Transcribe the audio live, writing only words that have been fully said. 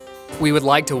We would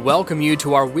like to welcome you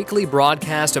to our weekly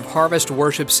broadcast of Harvest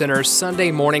Worship Center's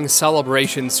Sunday morning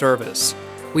celebration service.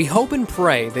 We hope and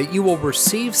pray that you will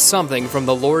receive something from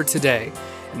the Lord today,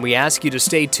 and we ask you to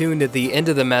stay tuned at the end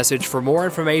of the message for more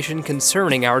information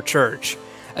concerning our church.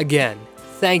 Again,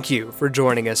 thank you for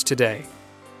joining us today.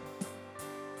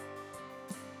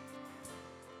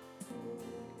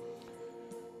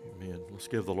 Amen. Let's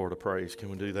give the Lord a praise. Can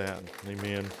we do that?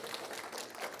 Amen.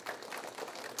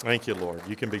 Thank you, Lord.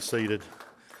 You can be seated.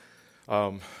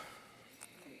 I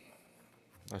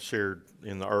shared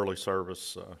in the early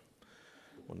service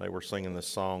when they were singing this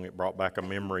song, it brought back a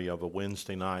memory of a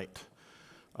Wednesday night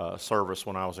service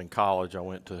when I was in college. I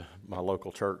went to my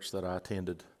local church that I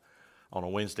attended on a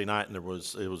Wednesday night, and it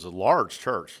was a large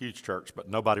church, huge church, but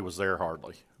nobody was there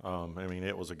hardly.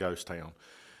 It was a ghost town,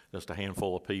 just a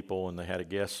handful of people, and they had a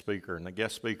guest speaker, and the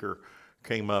guest speaker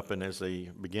came up, and as they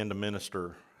began to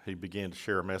minister, he began to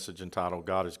share a message entitled,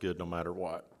 God is Good No Matter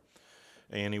What.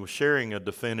 And he was sharing a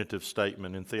definitive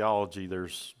statement. In theology,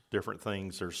 there's different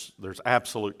things. There's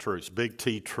absolute truths, big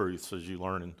T truths, as you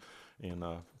learn in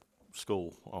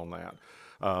school on that.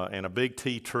 And a big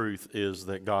T truth is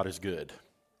that God is good.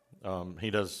 He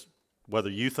does,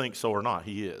 whether you think so or not,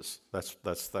 he is. That's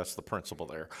the principle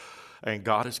there. And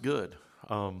God is good.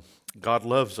 God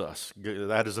loves us.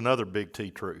 That is another big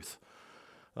T truth.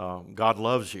 God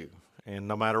loves you. And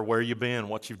no matter where you've been,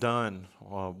 what you've done,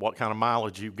 what kind of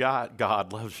mileage you've got,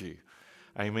 God loves you.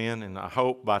 Amen. And I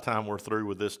hope by the time we're through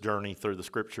with this journey through the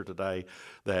Scripture today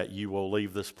that you will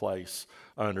leave this place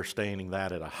understanding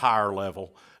that at a higher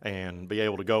level and be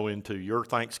able to go into your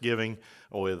Thanksgiving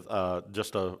with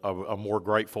just a more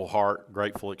grateful heart,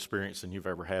 grateful experience than you've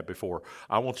ever had before.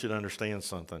 I want you to understand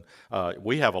something.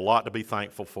 We have a lot to be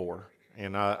thankful for.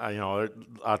 And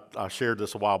I shared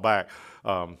this a while back.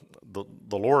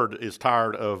 The Lord is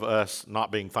tired of us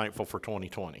not being thankful for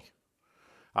 2020.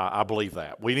 I believe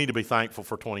that. We need to be thankful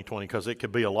for 2020 because it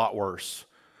could be a lot worse.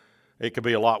 It could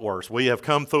be a lot worse. We have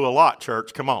come through a lot,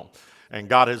 church. Come on. And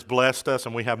God has blessed us,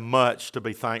 and we have much to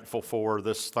be thankful for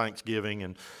this Thanksgiving.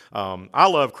 And I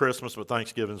love Christmas, but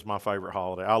Thanksgiving is my favorite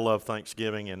holiday. I love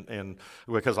Thanksgiving, and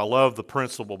because I love the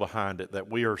principle behind it, that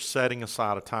we are setting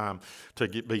aside a time to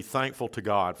be thankful to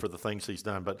God for the things He's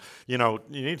done. But, you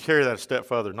need to carry that a step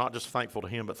further, not just thankful to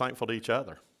Him, but thankful to each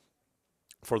other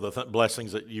for the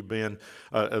blessings that you've been,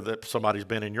 that somebody's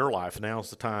been in your life.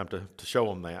 Now's the time to show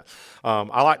them that.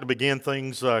 I like to begin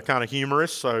things kind of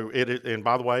humorous. So and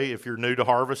by the way, if you're new to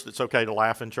Harvest, it's okay to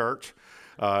laugh in church.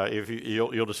 If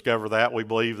you'll discover that. We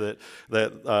believe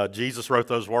that Jesus wrote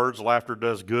those words, laughter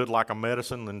does good like a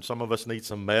medicine, and some of us need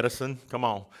some medicine. Come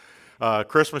on.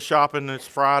 Christmas shopping is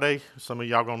Friday. Some of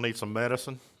y'all going to need some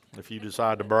medicine. If you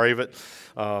decide to brave it,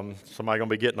 somebody's going to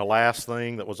be getting the last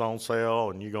thing that was on sale,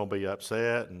 and you're going to be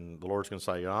upset, and the Lord's going to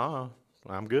say,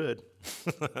 I'm good.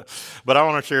 But I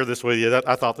want to share this with you.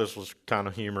 I thought this was kind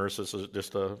of humorous. This is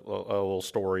just a little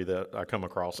story that I come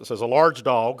across. It says, a large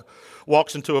dog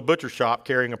walks into a butcher shop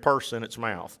carrying a purse in its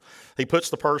mouth. He puts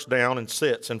the purse down and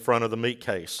sits in front of the meat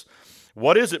case.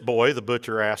 What is it, boy? The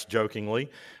butcher asked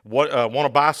jokingly. Want to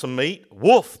buy some meat?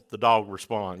 Woof, the dog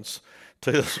responds.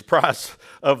 To the surprise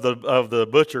of the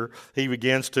butcher, he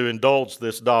begins to indulge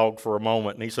this dog for a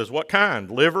moment. And he says, what kind?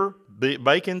 Liver,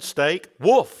 bacon, steak?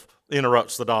 Woof,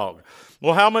 interrupts the dog.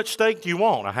 Well, how much steak do you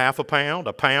want? A half a pound?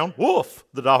 A pound? Woof,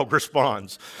 the dog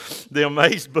responds. The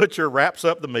amazed butcher wraps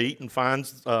up the meat and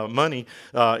finds money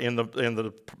in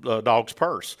the dog's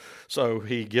purse. So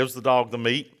he gives the dog the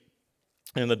meat,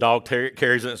 and the dog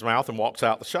carries it in his mouth and walks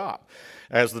out the shop.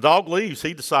 As the dog leaves,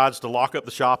 he decides to lock up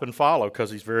the shop and follow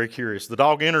because he's very curious. The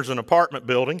dog enters an apartment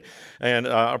building and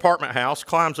apartment house,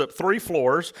 climbs up 3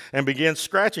 floors, and begins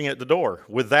scratching at the door.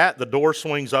 With that, the door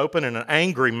swings open, and an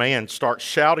angry man starts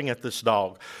shouting at this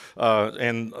dog.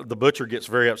 And the butcher gets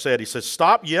very upset. He says,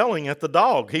 stop yelling at the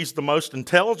dog. He's the most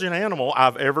intelligent animal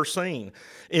I've ever seen.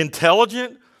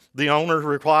 Intelligent? The owner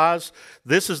replies.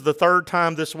 This is the 3rd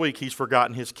time this week he's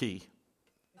forgotten his key.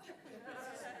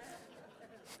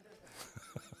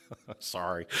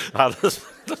 Sorry.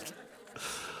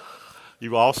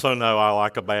 You also know I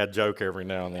like a bad joke every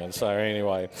now and then. So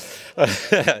anyway,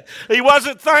 he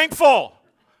wasn't thankful.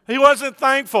 He wasn't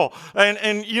thankful.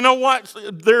 And you know what?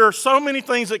 There are so many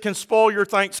things that can spoil your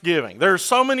Thanksgiving. There are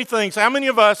so many things. How many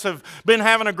of us have been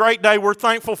having a great day? We're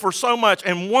thankful for so much.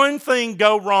 And one thing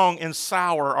go wrong and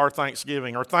sour our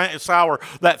Thanksgiving or sour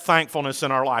that thankfulness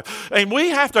in our life. And we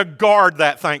have to guard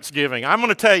that Thanksgiving. I'm going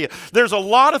to tell you, there's a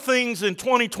lot of things in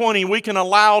 2020 we can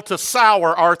allow to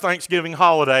sour our Thanksgiving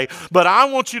holiday. But I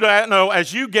want you to know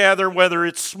as you gather, whether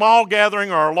it's small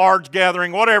gathering or a large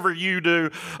gathering, whatever you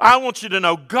do, I want you to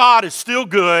know God is still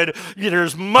good.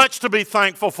 There's much to be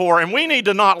thankful for, and we need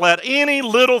to not let any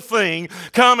little thing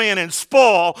come in and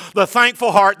spoil the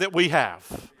thankful heart that we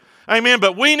have. Amen.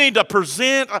 But we need to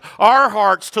present our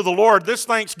hearts to the Lord this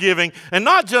Thanksgiving, and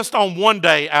not just on one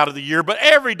day out of the year, but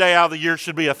every day out of the year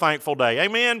should be a thankful day.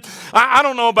 Amen. I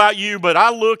don't know about you, but I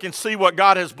look and see what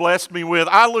God has blessed me with.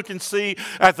 I look and see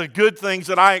at the good things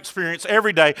that I experience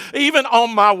every day. Even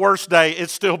on my worst day,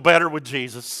 it's still better with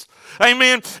Jesus.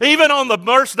 Amen. Even on the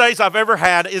worst days I've ever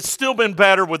had, it's still been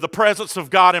better with the presence of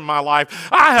God in my life.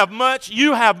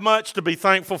 You have much to be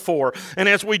thankful for. And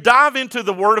as we dive into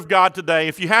the Word of God today,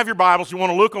 if you have your Bibles, you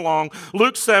want to look along,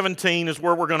 Luke 17 is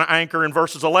where we're going to anchor in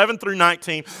verses 11 through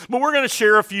 19. But we're going to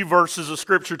share a few verses of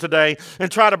Scripture today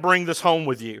and try to bring this home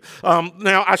with you.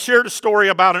 Now, I shared a story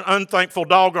about an unthankful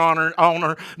dog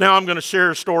owner. Now I'm going to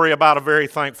share a story about a very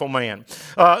thankful man.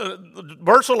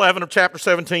 Verse 11 of chapter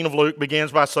 17 of Luke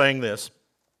begins by saying this.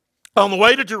 On the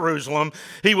way to Jerusalem,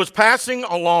 he was passing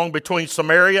along between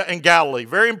Samaria and Galilee.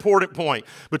 Very important point,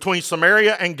 between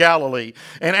Samaria and Galilee.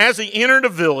 And as he entered a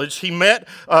village, he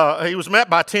was met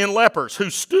by 10 lepers who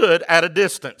stood at a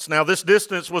distance. Now, this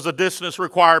distance was a distance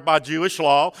required by Jewish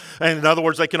law. And in other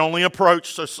words, they could only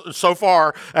approach so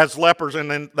far as lepers, and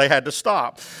then they had to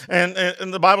stop. And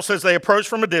the Bible says they approached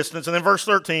from a distance. And then verse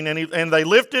 13, and they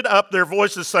lifted up their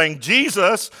voices saying,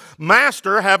 Jesus,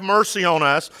 Master, have mercy on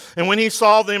us. And when he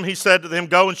saw them, he said to them,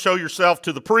 go and show yourself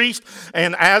to the priest.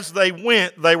 And as they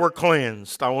went, they were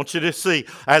cleansed. I want you to see,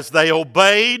 as they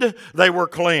obeyed, they were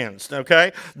cleansed.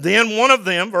 Okay. Then one of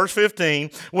them, verse 15,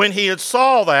 when he had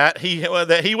saw that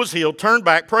he was healed, turned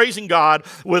back, praising God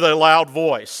with a loud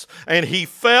voice. And he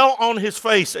fell on his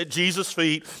face at Jesus'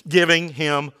 feet, giving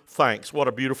him thanks. What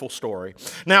a beautiful story.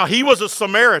 Now, he was a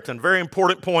Samaritan. Very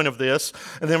important point of this.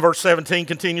 And then verse 17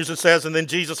 continues and says, and then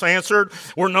Jesus answered,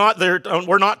 we're not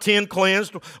 10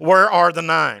 cleansed. Where are the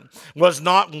 9? Was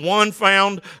not one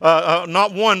found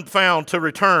to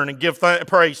return and give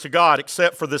praise to God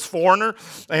except for this foreigner?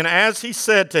 And as he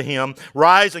said to him,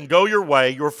 rise and go your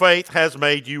way. Your faith has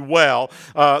made you well.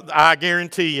 I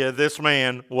guarantee you this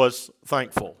man was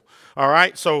thankful. All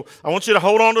right, so I want you to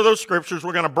hold on to those scriptures.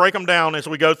 We're going to break them down as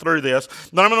we go through this.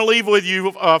 Then I'm going to leave with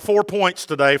you 4 points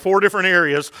today, 4 different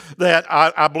areas that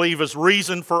I believe is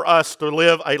reason for us to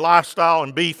live a lifestyle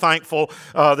and be thankful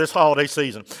this holiday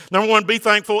season. Number 1, be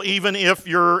thankful even if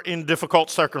you're in difficult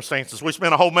circumstances. We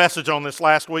spent a whole message on this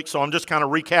last week, so I'm just kind of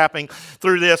recapping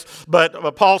through this.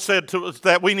 But Paul said to us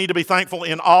that we need to be thankful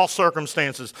in all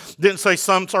circumstances. Didn't say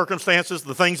some circumstances,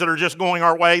 the things that are just going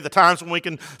our way, the times when we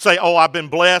can say, oh, I've been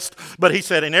blessed. But he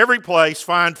said, in every place,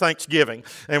 find thanksgiving.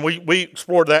 And we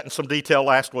explored that in some detail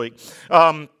last week.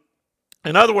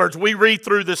 In other words, we read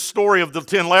through this story of the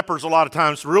 10 lepers a lot of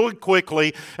times really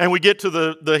quickly, and we get to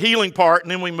the healing part, and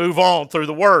then we move on through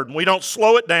the Word. And we don't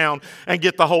slow it down and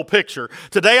get the whole picture.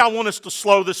 Today, I want us to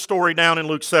slow this story down in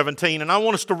Luke 17, and I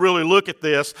want us to really look at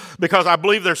this because I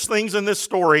believe there's things in this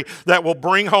story that will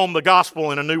bring home the gospel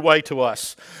in a new way to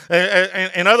us.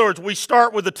 In other words, we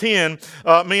start with the 10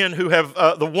 men who have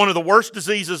one of the worst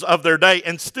diseases of their day,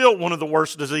 and still one of the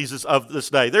worst diseases of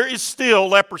this day. There is still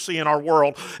leprosy in our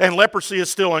world, and leprosy is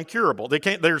still incurable.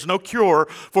 There's no cure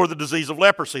for the disease of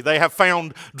leprosy. They have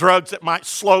found drugs that might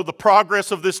slow the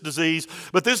progress of this disease,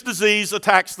 but this disease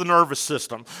attacks the nervous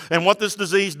system. And what this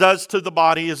disease does to the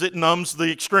body is it numbs the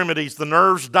extremities. The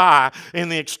nerves die in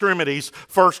the extremities,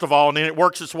 first of all, and then it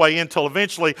works its way in until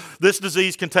eventually this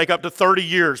disease can take up to 30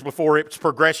 years before its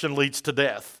progression leads to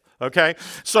death. Okay,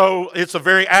 so it's a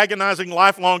very agonizing,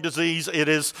 lifelong disease. It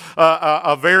is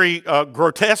a very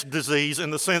grotesque disease in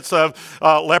the sense of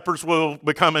lepers will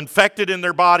become infected in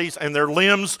their bodies and their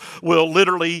limbs will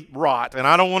literally rot. And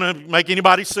I don't want to make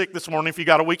anybody sick this morning if you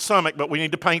got a weak stomach, but we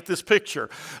need to paint this picture.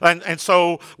 And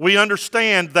so we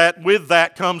understand that with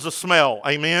that comes a smell.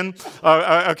 Amen?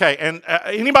 Okay, and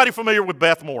anybody familiar with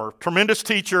Beth Moore? Tremendous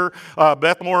teacher.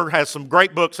 Beth Moore has some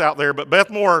great books out there, but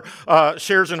Beth Moore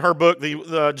shares in her book,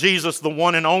 Jesus, the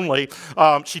one and only.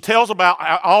 She tells about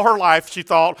all her life she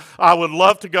thought, I would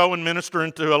love to go and minister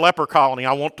into a leper colony.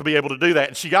 I want to be able to do that.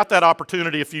 And she got that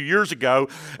opportunity a few years ago,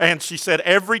 and she said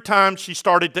every time she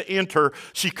started to enter,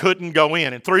 she couldn't go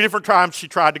in. And 3 different times she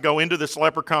tried to go into this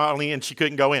leper colony and she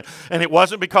couldn't go in. And it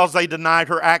wasn't because they denied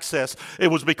her access. It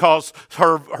was because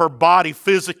her body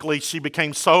physically, she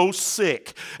became so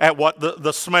sick at what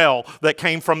the smell that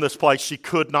came from this place, she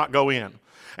could not go in.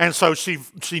 And so she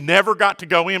never got to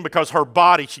go in because her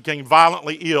body, she became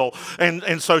violently ill.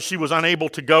 And so she was unable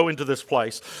to go into this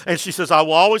place. And she says, I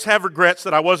will always have regrets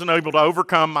that I wasn't able to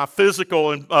overcome my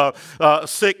physical and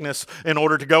sickness in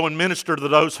order to go and minister to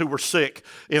those who were sick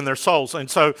in their souls. And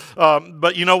so,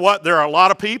 but you know what? There are a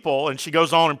lot of people, and she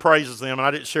goes on and praises them. And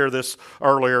I didn't share this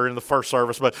earlier in the first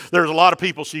service, but there's a lot of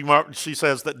people, she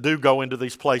says, that do go into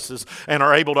these places and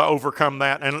are able to overcome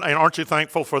that. And aren't you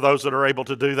thankful for those that are able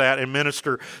to do that and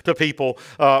minister to people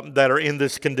that are in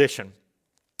this condition?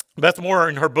 Beth Moore,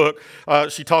 in her book,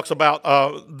 she talks about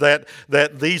that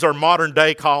these are modern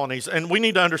day colonies. And we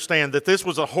need to understand that this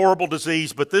was a horrible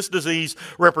disease, but this disease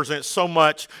represents so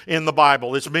much in the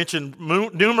Bible. It's mentioned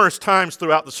numerous times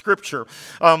throughout the Scripture.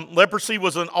 Leprosy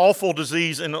was an awful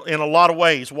disease in a lot of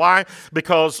ways. Why?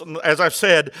 Because, as I've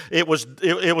said, it was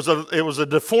a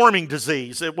deforming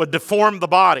disease. It would deform the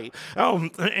body.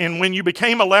 And when you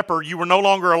became a leper, you were no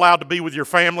longer allowed to be with your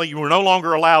family. You were no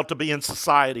longer allowed to be in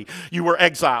society. You were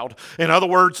exiled. In other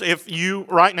words, if you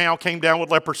right now came down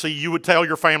with leprosy, you would tell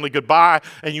your family goodbye,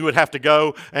 and you would have to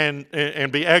go and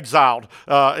be exiled.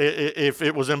 If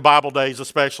it was in Bible days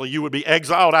especially, you would be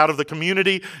exiled out of the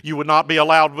community. You would not be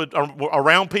allowed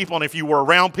around people, and if you were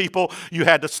around people, you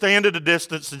had to stand at a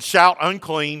distance and shout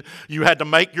unclean. You had to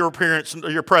make your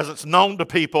presence known to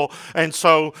people, and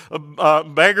so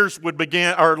lepers would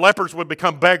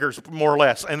become beggars, more or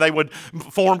less, and they would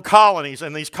form colonies,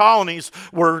 and these colonies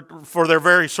were for their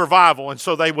very survival. And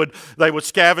so they would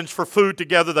scavenge for food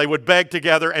together, they would beg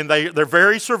together, and their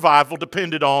very survival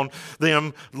depended on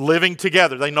them living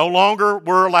together. They no longer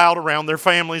were allowed around their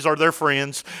families or their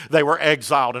friends. They were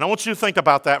exiled. And I want you to think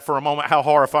about that for a moment, how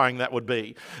horrifying that would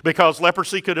be. Because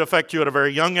leprosy could affect you at a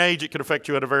very young age, it could affect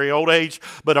you at a very old age,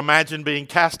 but imagine being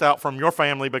cast out from your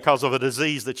family because of a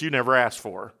disease that you never asked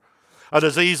for. A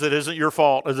disease that isn't your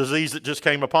fault, a disease that just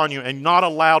came upon you, and not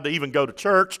allowed to even go to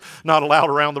church, not allowed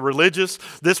around the religious.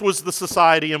 This was the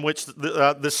society in which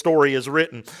this story is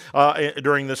written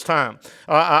during this time.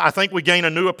 I think we gain a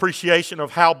new appreciation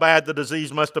of how bad the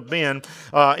disease must have been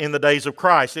in the days of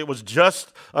Christ. It was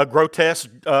just a grotesque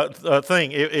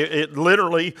thing. It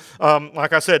literally,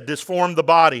 like I said, disformed the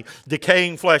body,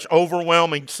 decaying flesh,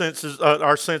 overwhelming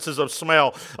our senses of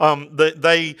smell.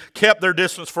 They kept their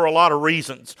distance for a lot of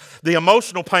reasons. The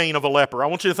emotional pain of a leper. I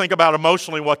want you to think about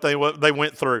emotionally what they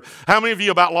went through. How many of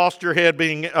you about lost your head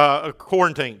being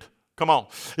quarantined? Come on.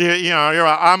 You're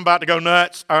like, I'm about to go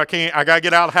nuts. I got to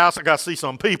get out of the house. I got to see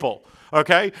some people.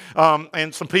 Okay?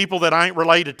 And some people that I ain't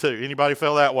related to. Anybody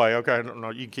feel that way? Okay,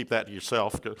 no, you can keep that to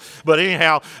yourself. But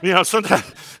anyhow, sometimes,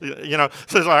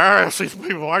 says, all right, I see some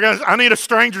people. I need a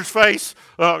stranger's face.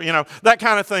 That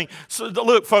kind of thing. So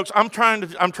look, folks, I'm trying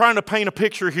to paint a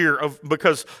picture here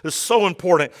because it's so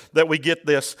important that we get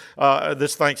this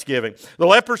Thanksgiving. The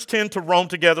lepers tend to roam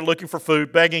together looking for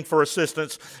food, begging for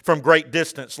assistance from great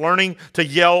distance, learning to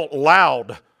yell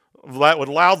loud. With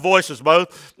loud voices,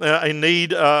 both a need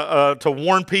to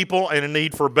warn people and a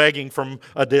need for begging from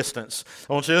a distance.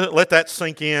 I want you to let that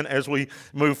sink in as we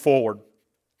move forward.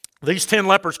 These 10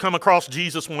 lepers come across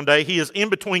Jesus one day. He is in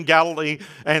between Galilee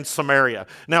and Samaria.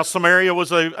 Now, Samaria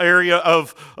was an area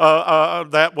of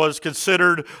that was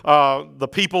considered, the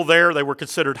people there, they were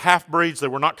considered half-breeds. They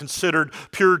were not considered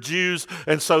pure Jews,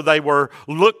 and so they were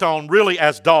looked on really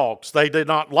as dogs. They did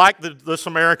not like the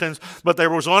Samaritans, but there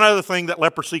was one other thing that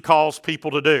leprosy caused people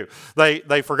to do.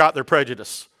 They forgot their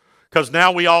prejudice. Because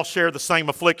now we all share the same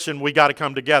affliction, we got to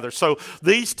come together. So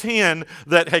these 10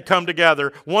 that had come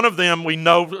together, one of them we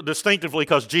know distinctively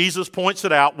because Jesus points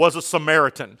it out, was a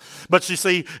Samaritan. But you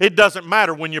see, it doesn't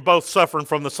matter when you're both suffering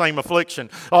from the same affliction.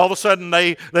 All of a sudden,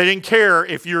 they didn't care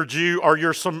if you're Jew or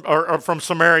you're from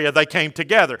Samaria. They came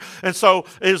together. And so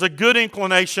it is a good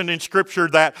inclination in Scripture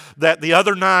that the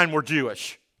other 9 were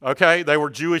Jewish. Okay, they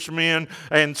were Jewish men,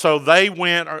 and so they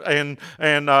went and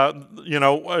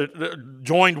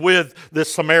joined with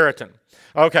this Samaritan.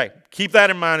 Okay, keep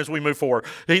that in mind as we move forward.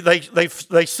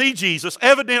 They see Jesus.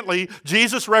 Evidently,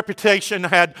 Jesus' reputation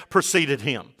had preceded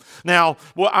him. Now,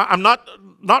 well,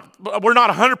 we're not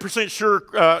 100% sure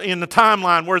in the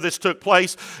timeline where this took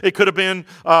place. It could have been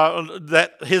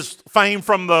that his fame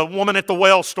from the woman at the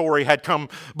well story had come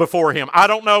before him. I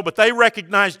don't know, but they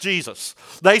recognized Jesus.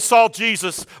 They saw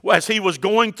Jesus as he was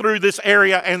going through this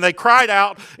area, and they cried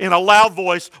out in a loud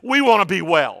voice, "We want to be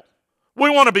well. We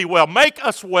want to be well. Make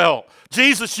us well.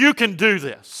 Jesus, you can do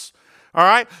this." All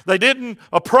right? They didn't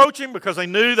approach him because they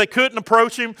knew they couldn't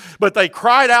approach him, but they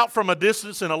cried out from a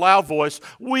distance in a loud voice,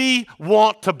 "We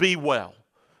want to be well."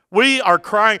 We are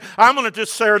crying. I'm going to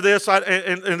just share this,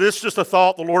 and this is just a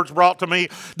thought the Lord's brought to me.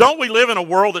 Don't we live in a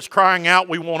world that's crying out,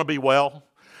 "We want to be well"?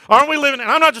 Aren't we living, and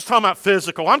I'm not just talking about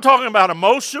physical, I'm talking about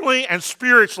emotionally and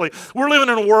spiritually. We're living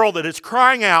in a world that is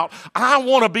crying out, I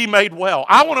want to be made well.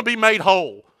 I want to be made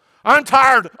whole. I'm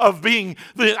tired of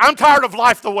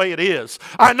life the way it is.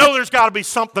 I know there's got to be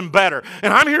something better.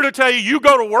 And I'm here to tell you, you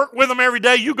go to work with them every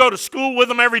day, you go to school with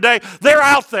them every day, they're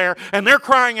out there and they're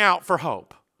crying out for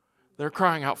hope. They're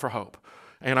crying out for hope.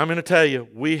 And I'm going to tell you,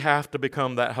 we have to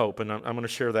become that hope. And I'm going to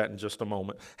share that in just a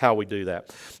moment, how we do that.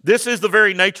 This is the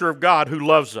very nature of God who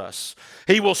loves us.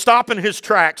 He will stop in His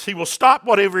tracks. He will stop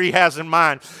whatever He has in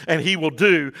mind. And He will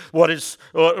do what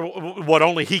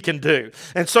only He can do.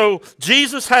 And so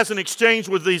Jesus has an exchange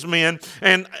with these men.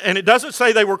 And it doesn't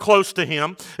say they were close to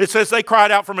Him. It says they cried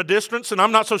out from a distance. And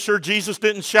I'm not so sure Jesus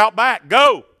didn't shout back,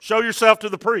 "Go, show yourself to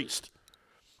the priest.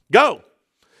 Go."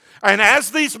 And as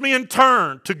these men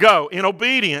turned to go in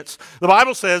obedience, the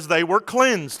Bible says they were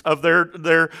cleansed of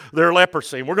their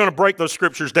leprosy. And we're going to break those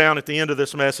scriptures down at the end of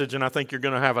this message, and I think you're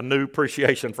going to have a new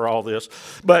appreciation for all this.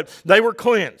 But they were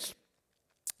cleansed.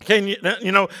 Let's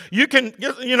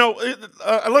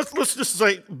just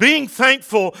say being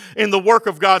thankful in the work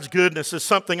of God's goodness is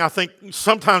something I think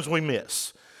sometimes we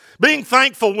miss. Being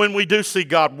thankful when we do see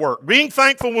God work. Being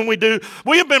thankful when we do.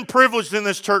 We have been privileged in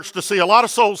this church to see a lot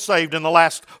of souls saved in the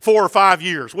last 4 or 5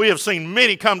 years. We have seen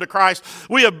many come to Christ.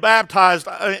 We have baptized,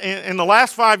 in the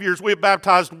last 5 years, we have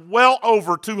baptized well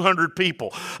over 200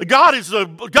 people. God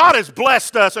has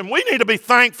blessed us, and we need to be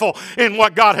thankful in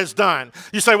what God has done.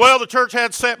 You say, well, the church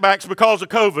had setbacks because of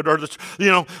COVID, or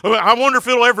I wonder if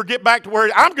it'll ever get back to where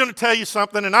I'm going to tell you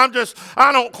something, and I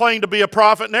don't claim to be a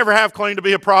prophet, never have claimed to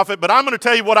be a prophet, but I'm going to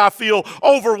tell you what I feel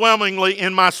overwhelmingly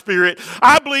in my spirit.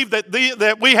 I believe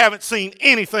that we haven't seen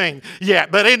anything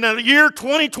yet. But in the year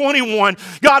 2021,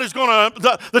 God is going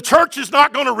to, the church is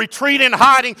not going to retreat in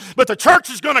hiding, but the church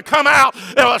is going to come out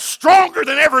stronger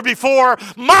than ever before,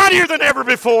 mightier than ever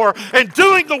before, and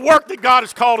doing the work that God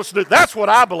has called us to do. That's what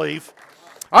I believe.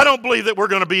 I don't believe that we're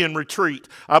going to be in retreat.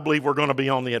 I believe we're going to be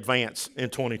on the advance in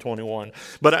 2021.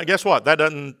 But guess what? We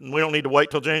don't need to wait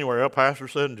till January. Pastor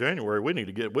said in January, we need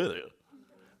to get with it.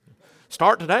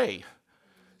 Start today.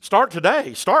 Start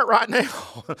today. Start right now.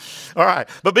 All right.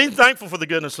 But being thankful for the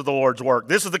goodness of the Lord's work.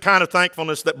 This is the kind of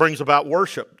thankfulness that brings about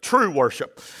worship, true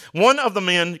worship. One of the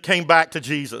men came back to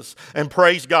Jesus and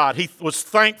praised God. He was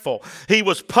thankful. He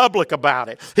was public about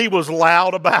it. He was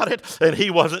loud about it, and he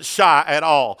wasn't shy at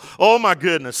all. Oh my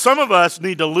goodness. Some of us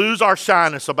need to lose our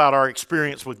shyness about our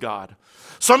experience with God.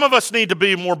 Some of us need to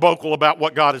be more vocal about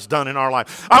what God has done in our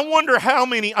life. I wonder how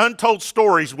many untold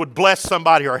stories would bless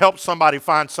somebody or help somebody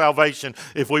find salvation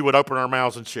if we would open our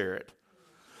mouths and share it.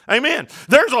 Amen.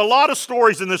 There's a lot of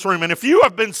stories in this room, and if you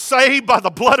have been saved by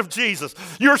the blood of Jesus,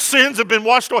 your sins have been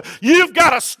washed away, you've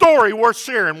got a story worth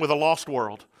sharing with a lost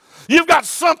world. You've got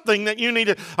something that you need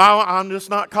to, I'm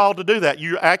just not called to do that.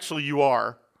 You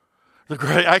are.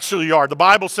 Actually, you are. The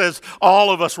Bible says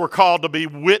all of us were called to be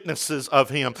witnesses of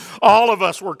Him. All of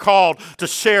us were called to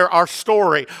share our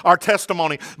story, our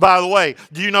testimony. By the way,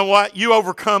 do you know what? You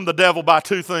overcome the devil by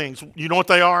 2 things. You know what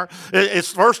they are?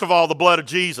 It's first of all the blood of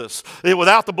Jesus.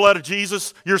 Without the blood of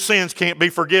Jesus, your sins can't be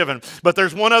forgiven. But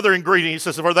there's one other ingredient. He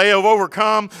says, "For they have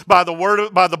overcome by the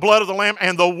blood of the Lamb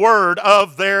and the word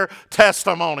of their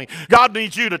testimony." God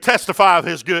needs you to testify of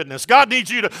His goodness. God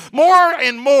needs you to more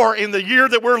and more in the year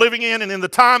that we're living in. And in the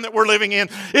time that we're living in,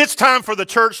 it's time for the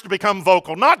church to become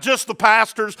vocal. Not just the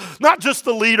pastors, not just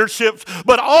the leadership,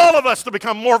 but all of us to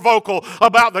become more vocal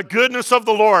about the goodness of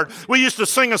the Lord. We used to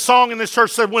sing a song in this church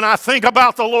that said, when I think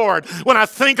about the Lord, when I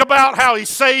think about how He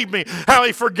saved me, how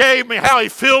He forgave me, how He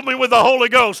filled me with the Holy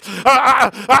Ghost,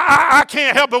 I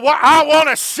can't help but I want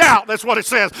to shout. That's what it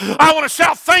says. I want to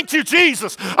shout, thank you,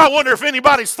 Jesus. I wonder if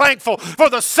anybody's thankful for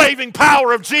the saving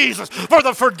power of Jesus, for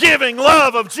the forgiving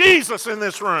love of Jesus in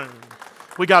this room.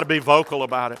 We got to be vocal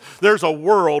about it. There's a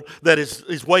world that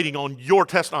is waiting on your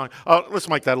testimony. Let's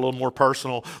make that a little more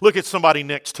personal. Look at somebody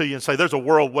next to you and say, there's a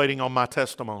world waiting on my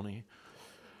testimony.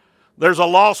 There's a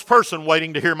lost person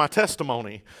waiting to hear my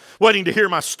testimony, waiting to hear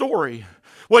my story,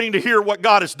 waiting to hear what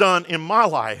God has done in my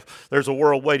life. There's a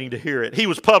world waiting to hear it. He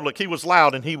was public, he was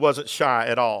loud, and he wasn't shy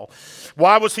at all.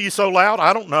 Why was he so loud?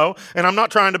 I don't know. And I'm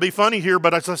not trying to be funny here,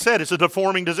 but as I said, it's a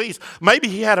deforming disease. Maybe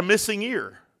he had a missing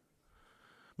ear.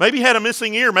 Maybe he had a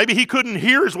missing ear. Maybe he couldn't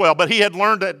hear as well, but he had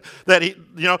learned that he,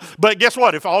 but guess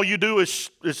what? If all you do is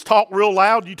talk real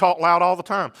loud, you talk loud all the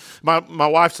time. My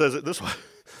wife says it this way.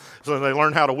 So they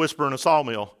learn how to whisper in a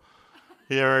sawmill.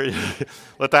 Yeah,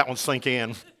 let that one sink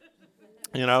in.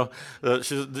 You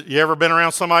ever been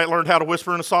around somebody that learned how to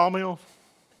whisper in a sawmill?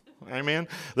 Amen.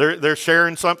 They're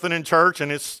sharing something in church,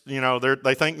 and it's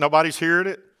they think nobody's hearing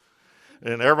it,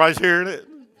 and everybody's hearing it.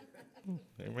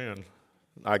 Amen.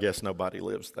 I guess nobody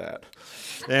lives that.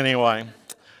 Anyway,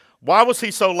 why was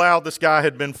he so loud? This guy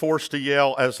had been forced to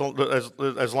yell as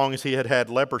long as he had had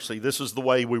leprosy. This is the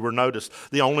way we were noticed.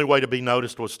 The only way to be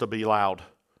noticed was to be loud.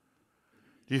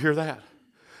 Do you hear that?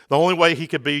 The only way he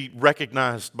could be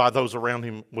recognized by those around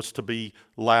him was to be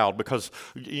loud, because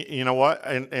you know what?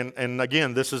 And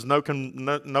again, this is no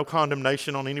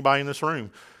condemnation on anybody in this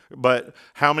room. But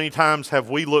how many times have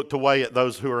we looked away at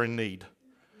those who are in need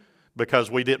because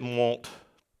we didn't want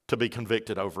to be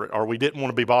convicted over it, or we didn't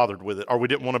want to be bothered with it, or we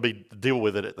didn't want to deal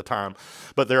with it at the time?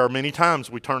 But there are many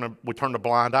times we turn a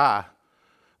blind eye.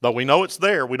 Though we know it's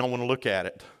there, we don't want to look at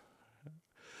it.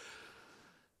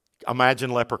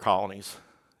 Imagine leper colonies.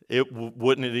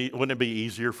 Wouldn't it be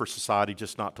easier for society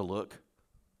just not to look?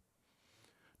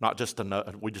 Not just to know,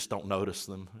 we just don't notice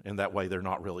them, and that way they're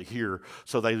not really here.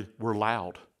 So they were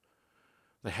loud.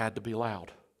 They had to be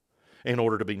loud in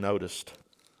order to be noticed.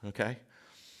 Okay?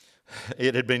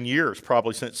 It had been years,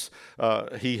 probably since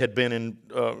he had been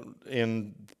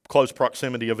in close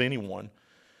proximity of anyone.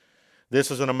 This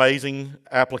is an amazing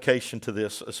application to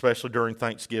this, especially during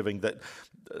Thanksgiving. That,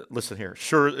 listen here,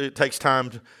 sure, it takes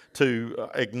time to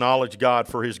acknowledge God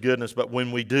for His goodness, but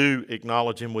when we do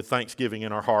acknowledge Him with thanksgiving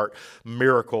in our heart,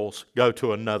 miracles go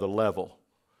to another level.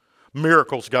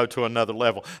 Miracles go to another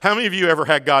level. How many of you ever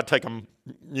had God take them,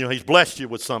 He's blessed you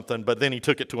with something, but then He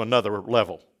took it to another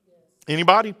level?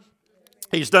 Anybody?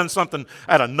 He's done something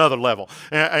at another level.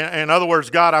 In other words,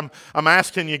 God, I'm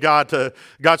asking you, God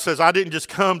says, I didn't just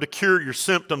come to cure your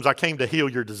symptoms, I came to heal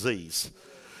your disease.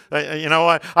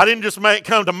 I didn't just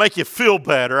come to make you feel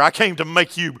better. I came to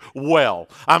make you well.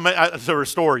 To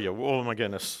restore you. Oh, my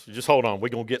goodness. Just hold on. We're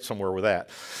going to get somewhere with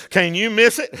that. Can you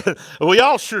miss it? We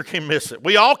all sure can miss it.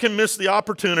 We all can miss the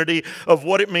opportunity of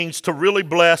what it means to really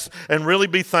bless and really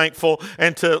be thankful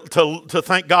and to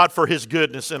thank God for His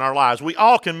goodness in our lives. We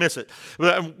all can miss it.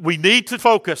 We need to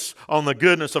focus on the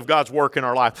goodness of God's work in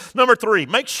our life. Number 3,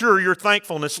 make sure your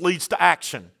thankfulness leads to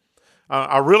action.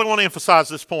 I really want to emphasize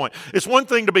this point. It's one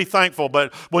thing to be thankful,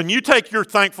 but when you take your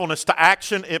thankfulness to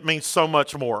action, it means so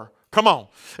much more. Come on.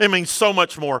 It means so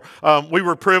much more. We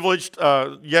were privileged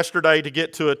yesterday to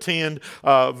get to attend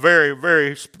very,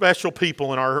 very special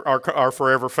people in our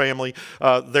Forever family,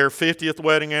 their 50th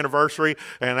wedding anniversary,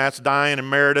 and that's Diane and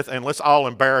Meredith, and let's all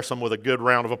embarrass them with a good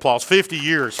round of applause. 50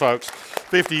 years, folks.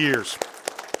 50 years.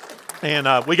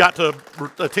 And we got to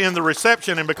attend the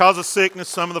reception, and because of sickness,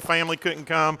 some of the family couldn't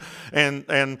come. And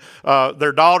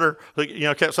their daughter,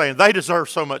 kept saying, they deserve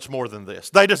so much more than this.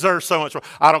 They deserve so much more.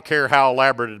 I don't care how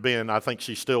elaborate it had been. I think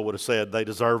she still would have said they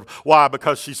deserve. Why?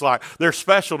 Because she's like, they're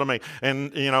special to me.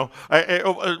 And,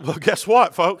 well, guess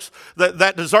what, folks?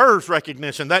 That deserves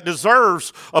recognition. That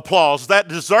deserves applause. That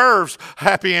deserves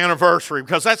happy anniversary,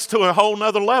 because that's to a whole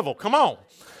nother level. Come on.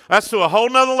 That's to a whole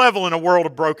nother level in a world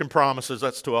of broken promises.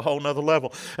 That's to a whole nother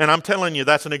level. And I'm telling you,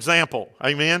 that's an example,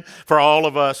 amen, for all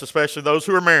of us, especially those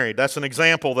who are married. That's an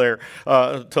example there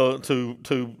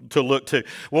to look to.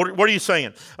 What are you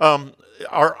saying?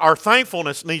 Our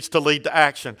thankfulness needs to lead to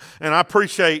action. And I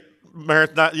appreciate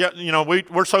Meredith,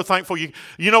 we're so thankful. You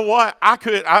know what?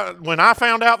 When I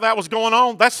found out that was going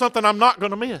on, that's something I'm not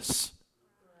going to miss.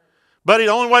 Buddy,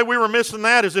 the only way we were missing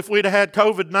that is if we'd have had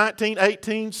COVID-19,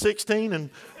 18,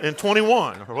 16, and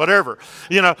 21, or whatever.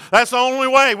 That's the only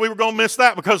way we were going to miss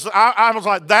that, because I was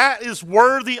like, that is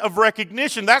worthy of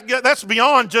recognition. That's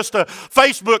beyond just a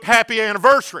Facebook happy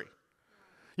anniversary.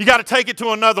 You got to take it to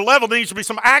another level. There needs to be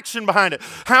some action behind it.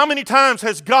 How many times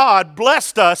has God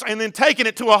blessed us and then taken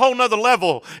it to a whole nother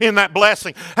level in that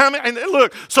blessing?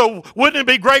 So wouldn't it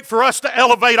be great for us to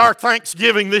elevate our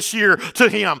thanksgiving this year to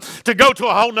Him, to go to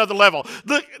a whole nother level?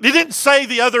 It didn't say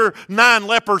the other 9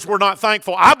 lepers were not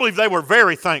thankful. I believe they were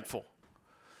very thankful.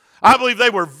 I believe they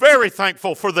were very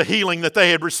thankful for the healing that they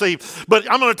had received. But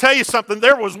I'm going to tell you something.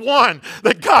 There was one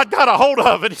that God got a hold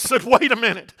of, and He said, wait a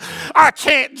minute. I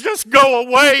can't just go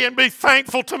away and be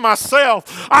thankful to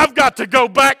myself. I've got to go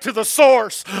back to the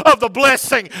source of the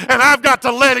blessing, and I've got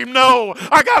to let Him know.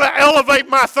 I got to elevate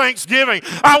my thanksgiving.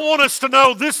 I want us to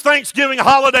know this Thanksgiving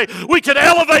holiday, we can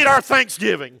elevate our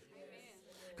thanksgiving,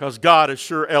 because God has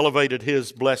sure elevated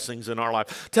His blessings in our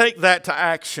life. Take that to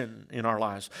action in our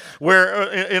lives.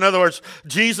 Where, in other words,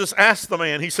 Jesus asked the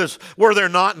man, He says, were there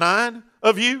not 9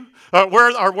 of you?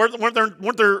 Weren't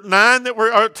there 9 that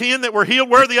were, or 10 that were healed?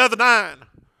 Where are the other 9?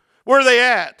 Where are they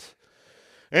at?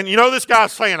 And this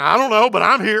guy's saying, I don't know, but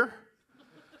I'm here.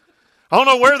 I don't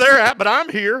know where they're at, but I'm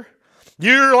here.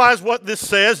 You realize what this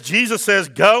says? Jesus says,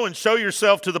 go and show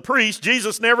yourself to the priest.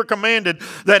 Jesus never commanded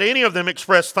that any of them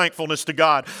express thankfulness to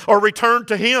God or return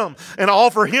to Him and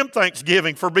offer Him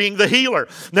thanksgiving for being the healer.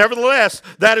 Nevertheless,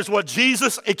 that is what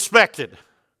Jesus expected.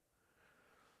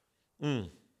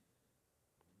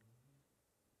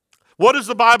 What does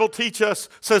the Bible teach us?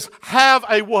 It says, have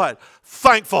a what?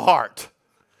 Thankful heart.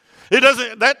 It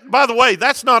doesn't, that, by the way,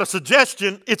 that's not a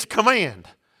suggestion, it's a command.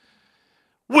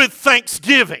 With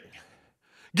thanksgiving,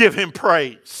 give Him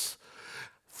praise.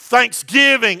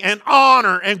 Thanksgiving and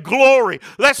honor and glory.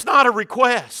 That's not a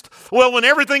request. Well, when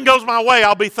everything goes my way,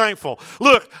 I'll be thankful.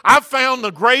 Look, I've found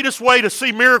the greatest way to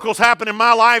see miracles happen in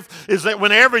my life is that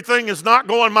when everything is not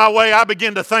going my way, I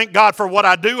begin to thank God for what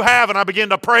I do have, and I begin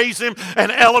to praise Him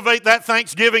and elevate that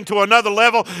thanksgiving to another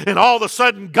level, and all of a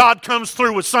sudden God comes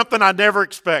through with something I never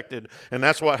expected. And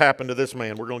that's what happened to this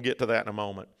man. We're going to get to that in a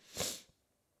moment.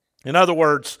 In other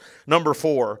words, number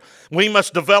 4, we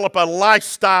must develop a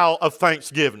lifestyle of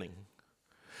thanksgiving.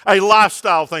 A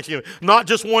lifestyle of thanksgiving. Not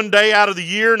just one day out of the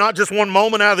year, not just one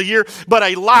moment out of the year, but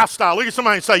a lifestyle. Look at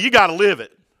somebody and say, you got to live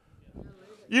it.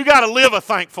 You got to live a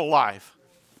thankful life.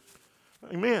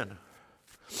 Amen.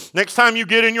 Next time you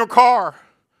get in your car,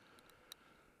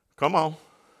 come on,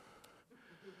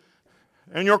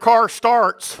 and your car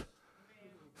starts.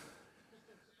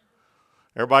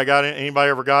 Anybody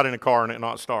ever got in a car and it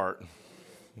not start?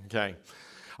 Okay.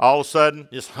 All of a sudden,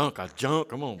 this hunk of junk,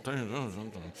 come on,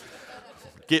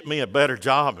 get me a better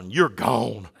job and you're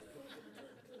gone.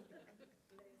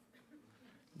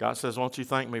 God says, why don't you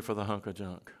thank me for the hunk of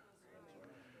junk?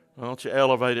 Why don't you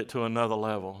elevate it to another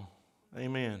level?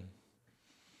 Amen.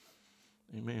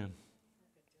 Amen.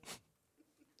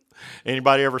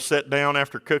 Anybody ever sit down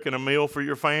after cooking a meal for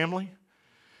your family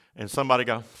and somebody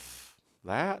go,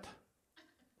 that?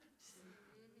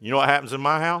 You know what happens in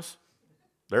my house?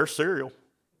 There's cereal.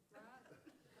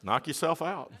 Knock yourself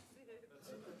out.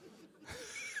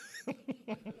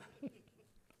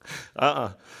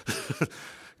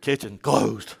 Kitchen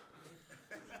closed.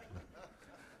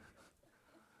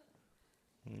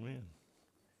 Amen.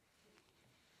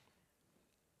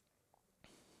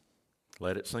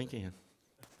 Let it sink in.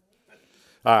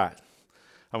 All right.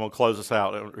 I'm going to close this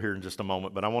out here in just a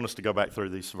moment, but I want us to go back through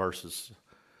these verses,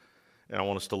 and I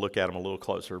want us to look at them a little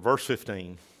closer. Verse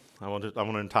 15, I want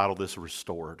to entitle this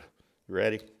Restored. You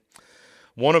ready?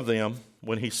 One of them,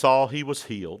 when he saw he was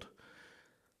healed.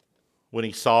 Now,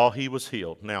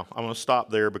 I'm going to stop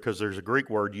there because there's a Greek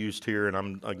word used here, and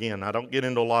I don't get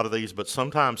into a lot of these, but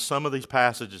sometimes some of these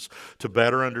passages, to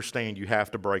better understand, you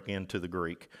have to break into the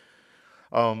Greek.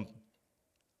 The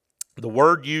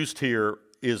word used here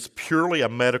is purely a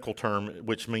medical term,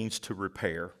 which means to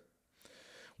repair.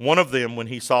 One of them, when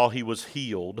he saw he was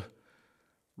healed,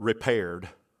 repaired. I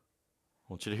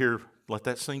want you to let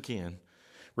that sink in.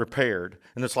 Repaired.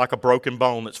 And it's like a broken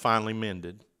bone that's finally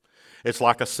mended. It's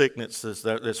like a sickness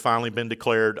that's finally been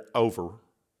declared over,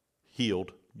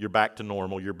 healed. You're back to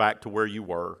normal. You're back to where you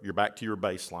were. You're back to your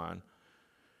baseline.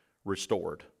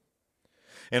 Restored.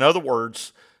 In other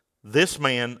words, this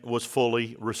man was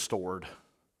fully restored.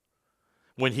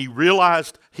 When he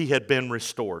realized he had been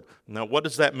restored. Now, what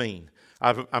does that mean?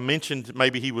 I mentioned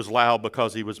maybe he was loud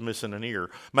because he was missing an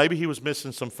ear. Maybe he was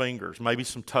missing some fingers, maybe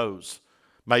some toes,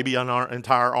 maybe an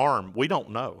entire arm. We don't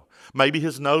know. Maybe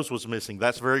his nose was missing.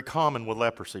 That's very common with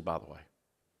leprosy, by the way.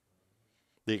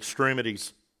 The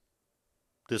extremities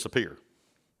disappear.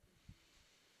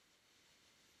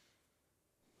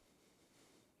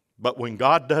 But when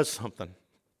God does something,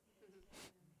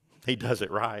 He does it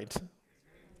right.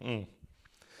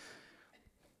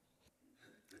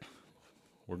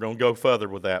 We're going to go further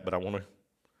with that, but I want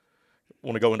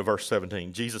to go into verse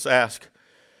 17. Jesus asked,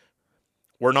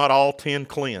 were not all 10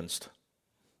 cleansed?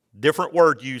 Different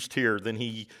word used here than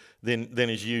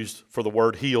is used for the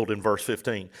word healed in verse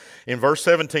 15. In verse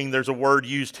 17, there's a word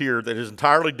used here that is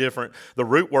entirely different. The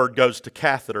root word goes to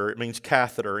catheter. It means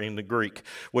catheter in the Greek,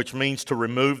 which means to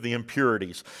remove the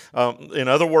impurities. In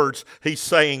other words, he's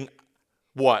saying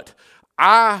what?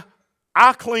 I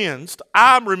cleansed,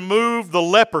 I removed the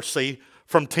leprosy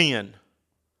from 10.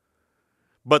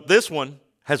 But this one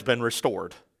has been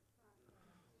restored.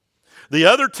 The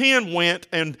other 10 went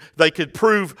and they could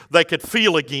prove they could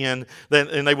feel again,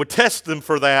 and they would test them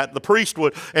for that, the priest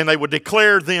would, and they would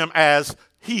declare them as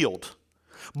healed.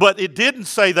 But it didn't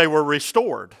say they were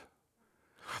restored.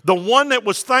 The one that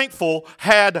was thankful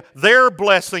had their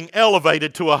blessing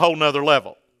elevated to a whole nother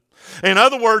level. In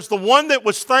other words, the one that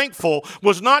was thankful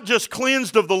was not just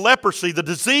cleansed of the leprosy. The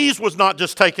disease was not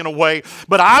just taken away.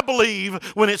 But I believe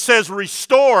when it says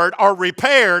restored or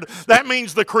repaired, that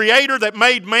means the Creator that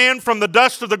made man from the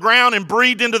dust of the ground and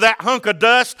breathed into that hunk of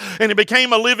dust and it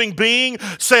became a living being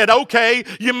said, okay,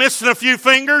 you're missing a few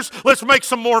fingers. Let's make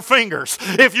some more fingers.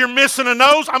 If you're missing a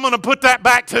nose, I'm going to put that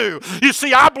back too. You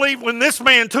see, I believe when this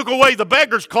man took away the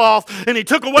beggar's cloth and he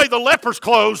took away the leper's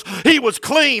clothes, he was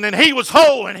clean and he was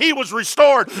whole and he he was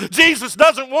restored. Jesus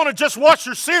doesn't want to just wash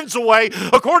your sins away.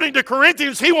 According to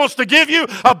Corinthians, he wants to give you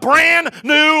a brand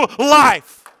new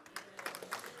life.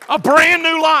 A brand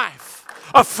new life.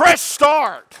 A fresh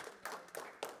start.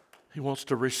 He wants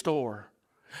to restore.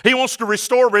 He wants to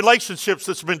restore relationships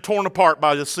that's been torn apart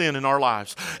by the sin in our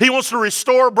lives. He wants to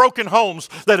restore broken homes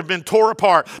that have been torn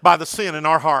apart by the sin in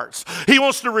our hearts. He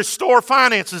wants to restore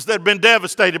finances that have been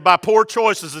devastated by poor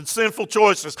choices and sinful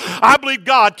choices. I believe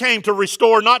God came to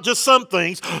restore not just some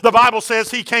things. The Bible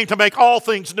says He came to make all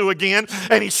things new again.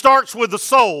 And He starts with the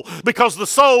soul, because the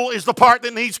soul is the part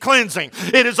that needs cleansing.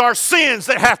 It is our sins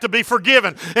that have to be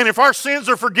forgiven. And if our sins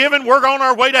are forgiven, we're on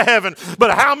our way to heaven.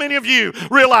 But how many of you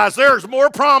realize there's more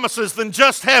promises than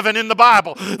just heaven in the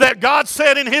Bible? That God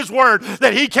said in His Word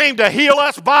that He came to heal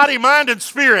us body, mind, and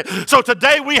spirit. So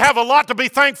today we have a lot to be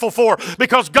thankful for,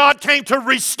 because God came to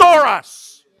restore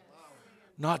us.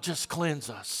 Not just cleanse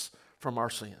us from our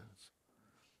sins,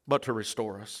 but to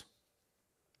restore us.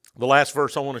 The last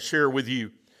verse I want to share with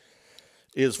you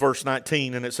is verse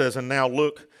 19, and it says, and now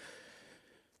look,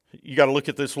 you got to look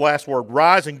at this last word.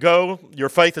 Rise and go, your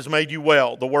faith has made you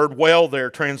well. The word well there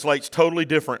translates totally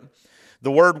different.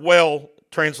 The word well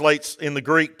translates in the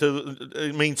Greek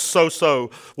it means so,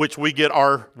 which we get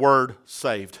our word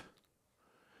saved.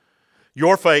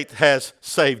 Your faith has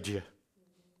saved you.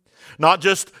 Not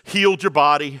just healed your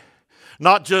body,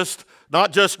 not just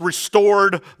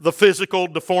restored the physical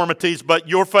deformities, but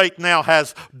your faith now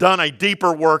has done a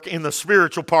deeper work in the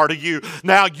spiritual part of you.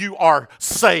 Now you are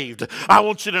saved. I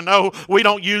want you to know we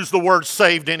don't use the word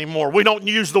saved anymore. We don't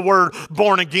use the word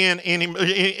born again anymore.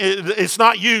 It's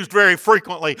not used very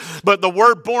frequently, but the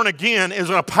word born again is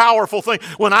a powerful thing.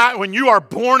 When you are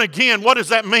born again, what does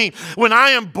that mean? When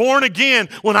I am born again,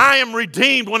 when I am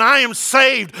redeemed, when I am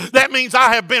saved, that means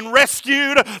I have been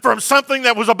rescued from something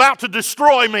that was about to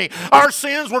destroy me. Our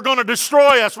sins were going to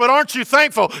destroy us, but aren't you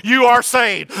thankful you are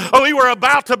saved? Oh, we were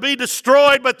about to be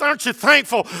destroyed, but aren't you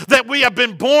thankful that we have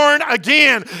been born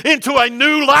again into a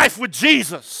new life with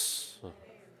Jesus?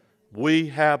 We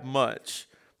have much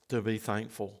to be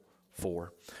thankful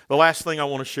for. The last thing I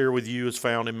want to share with you is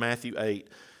found in Matthew 8,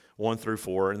 1 through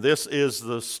 4, and this is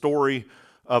the story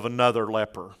of another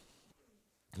leper.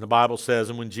 The Bible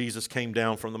says, and when Jesus came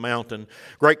down from the mountain,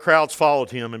 great crowds followed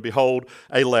Him, and behold,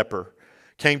 a leper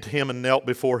came to Him and knelt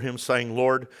before Him, saying,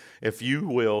 Lord, if you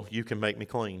will, you can make me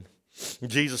clean. And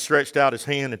Jesus stretched out His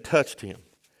hand and touched him,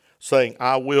 saying,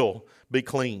 I will be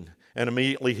clean. And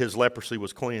immediately his leprosy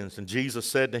was cleansed. And Jesus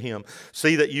said to him,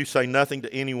 see that you say nothing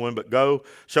to anyone, but go,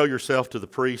 show yourself to the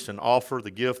priest, and offer the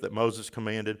gift that Moses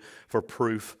commanded for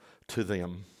proof to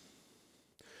them.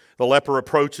 The leper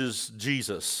approaches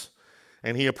Jesus,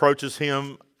 and he approaches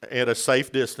Him at a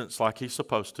safe distance like he's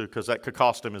supposed to, because that could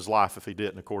cost him his life if he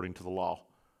didn't, according to the law.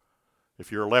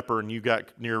 If you're a leper and you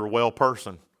got near a well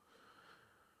person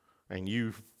and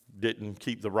you didn't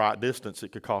keep the right distance,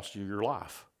 it could cost you your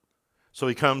life. So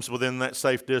he comes within that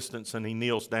safe distance and he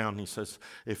kneels down and he says,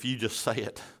 if you just say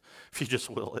it, if you just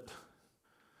will it,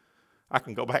 I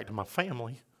can go back to my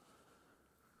family.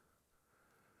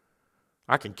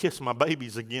 I can kiss my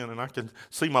babies again, and I can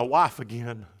see my wife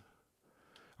again.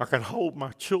 I can hold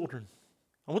my children.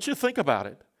 I want you to think about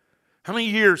it. How many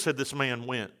years had this man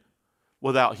went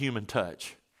without human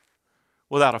touch,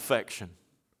 without affection,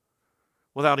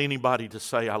 without anybody to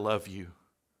say, I love you?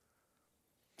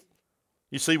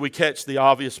 You see, we catch the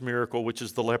obvious miracle, which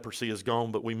is the leprosy is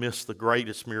gone, but we miss the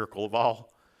greatest miracle of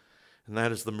all, and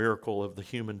that is the miracle of the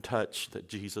human touch that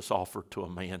Jesus offered to a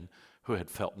man who had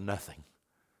felt nothing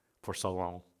for so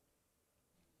long.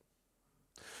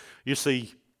 You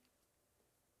see,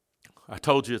 I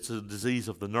told you it's a disease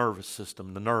of the nervous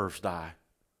system. The nerves die.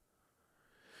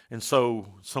 And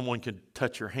so someone could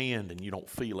touch your hand and you don't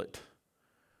feel it.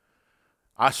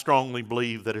 I strongly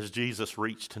believe that as Jesus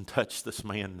reached and touched this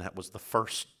man, that was the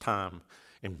first time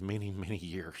in many, many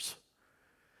years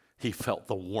he felt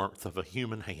the warmth of a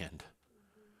human hand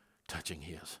touching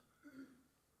his.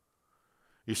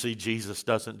 You see, Jesus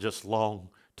doesn't just long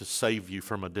to save you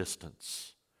from a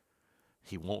distance.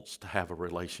 He wants to have a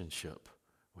relationship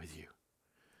with you.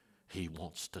 He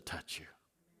wants to touch you.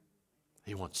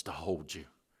 He wants to hold you.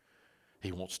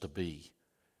 He wants to be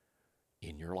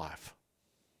in your life.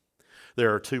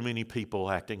 There are too many people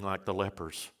acting like the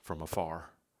lepers from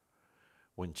afar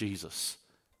when Jesus...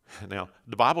 Now,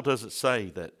 the Bible doesn't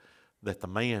say that the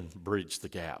man bridged the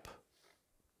gap.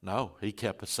 No, he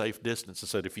kept a safe distance and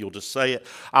said, if you'll just say it,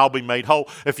 I'll be made whole.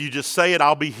 If you just say it,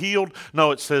 I'll be healed.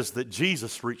 No, it says that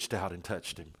Jesus reached out and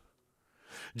touched him.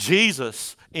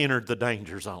 Jesus entered the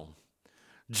danger zone.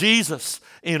 Jesus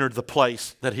entered the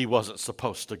place that he wasn't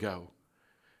supposed to go.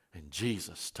 And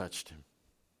Jesus touched him.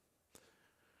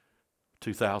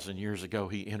 2,000 years ago,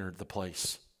 he entered the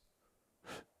place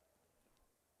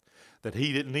that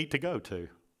he didn't need to go to.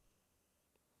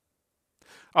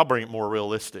 I'll bring it more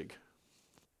realistic.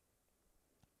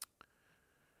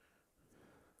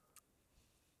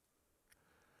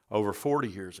 Over 40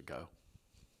 years ago,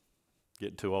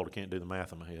 getting too old, I can't do the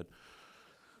math in my head,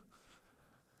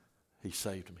 he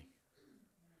saved me.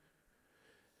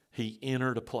 He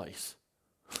entered a place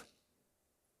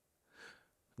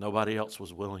nobody else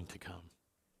was willing to come.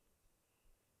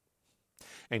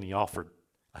 And he offered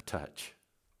a touch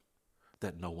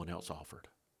that no one else offered.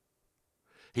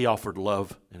 He offered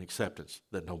love and acceptance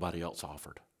that nobody else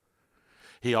offered.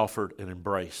 He offered an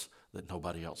embrace that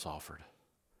nobody else offered.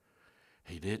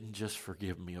 He didn't just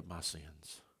forgive me of my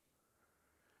sins.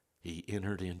 He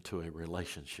entered into a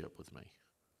relationship with me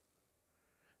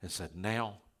and said,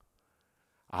 now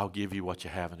I'll give you what you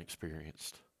haven't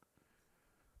experienced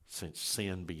since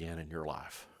sin began in your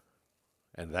life.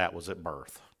 And that was at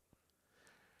birth.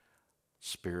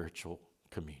 Spiritual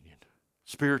communion.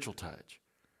 Spiritual touch.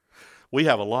 We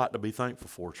have a lot to be thankful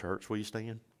for, church. Will you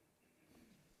stand?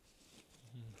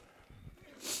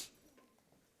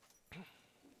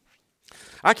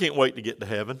 I can't wait to get to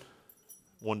heaven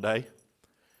one day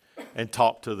and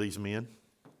talk to these men.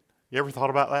 You ever thought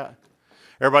about that?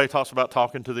 Everybody talks about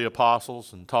talking to the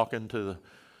apostles and talking to the...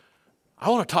 I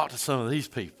want to talk to some of these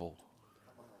people.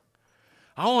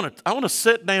 I want to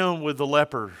sit down with the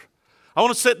leper. I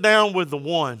want to sit down with the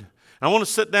one. I want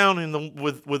to sit down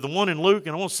with the one in Luke,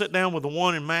 and I want to sit down with the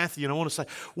one in Matthew, and I want to say,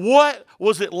 what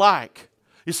was it like?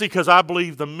 You see, because I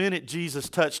believe the minute Jesus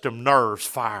touched him, nerves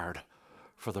fired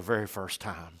for the very first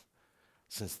time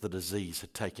since the disease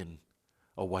had taken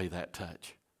away that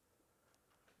touch.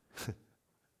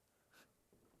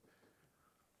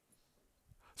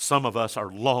 Some of us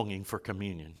are longing for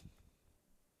communion.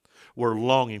 We're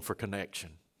longing for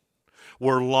connection.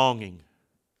 We're longing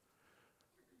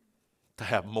to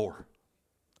have more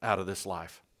out of this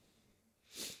life.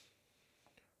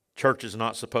 Church is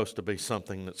not supposed to be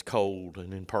something that's cold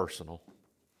and impersonal.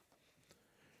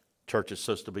 Church is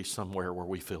supposed to be somewhere where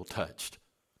we feel touched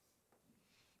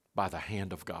by the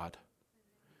hand of God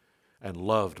and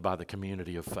loved by the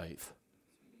community of faith.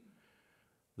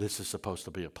 This is supposed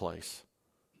to be a place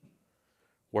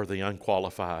where the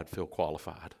unqualified feel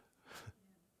qualified,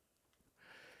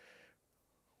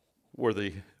 where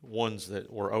the ones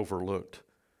that were overlooked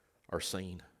are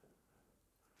seen,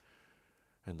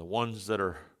 and the ones that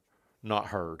are not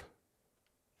heard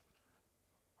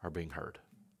are being heard.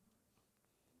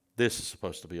 This is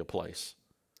supposed to be a place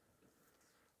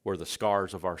where the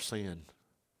scars of our sin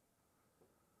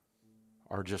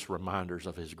are just reminders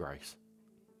of His grace,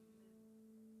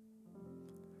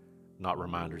 not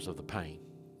reminders of the pain,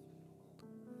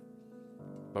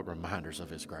 but reminders of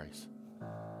His grace.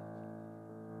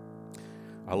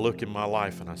 I look in my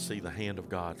life and I see the hand of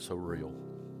God so real.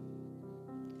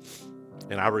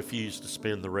 And I refuse to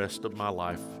spend the rest of my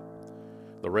life,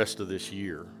 the rest of this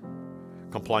year,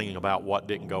 complaining about what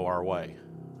didn't go our way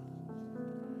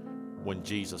when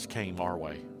Jesus came our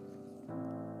way.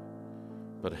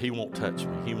 But He won't touch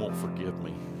me. He won't forgive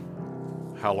me.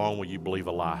 How long will you believe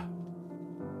a lie?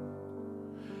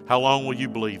 How long will you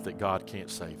believe that God can't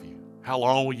save you? How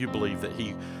long will you believe that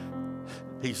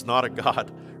He's not a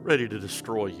God ready to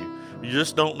destroy you? You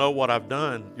just don't know what I've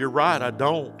done. You're right, I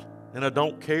don't. And I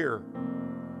don't care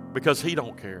because He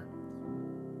don't care.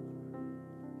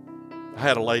 I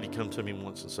had a lady come to me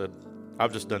once and said,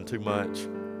 I've just done too much,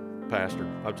 Pastor.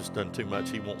 I've just done too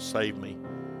much. He won't save me.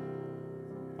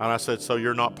 And I said, so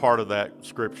you're not part of that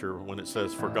scripture when it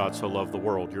says, for God so loved the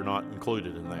world. You're not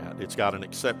included in that. It's got an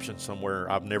exception somewhere.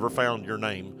 I've never found your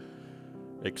name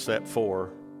except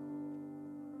for,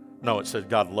 no, it said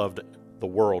God loved the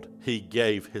world. He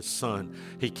gave His Son.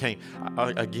 He came.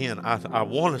 I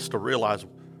want us to realize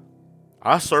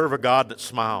I serve a God that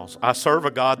smiles. I serve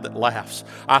a God that laughs.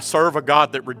 I serve a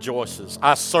God that rejoices.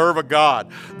 I serve a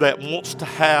God that wants to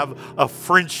have a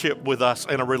friendship with us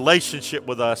and a relationship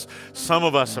with us. Some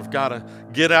of us have got to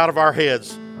get out of our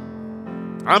heads.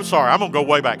 I'm sorry, I'm going to go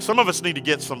way back. Some of us need to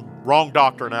get some wrong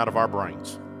doctrine out of our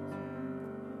brains.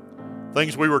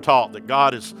 Things we were taught that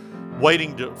God is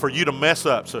waiting for you to mess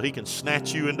up so He can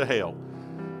snatch you into hell.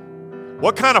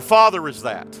 What kind of father is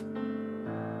that?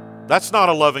 That's not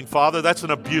a loving father. That's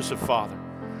an abusive father.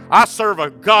 I serve a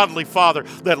godly Father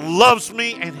that loves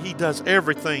me, and He does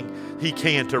everything He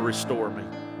can to restore me.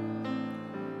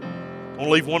 I want to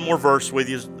leave one more verse with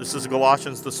you. This is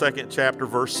Galatians, the 2nd chapter,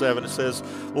 verse 7. It says,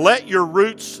 let your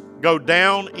roots go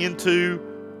down into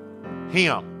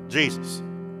Him, Jesus.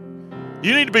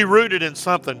 You need to be rooted in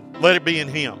something. Let it be in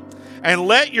Him. And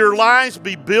let your lives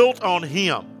be built on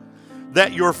Him,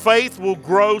 that your faith will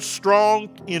grow strong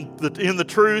in the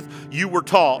truth you were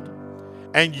taught,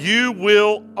 and you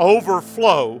will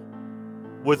overflow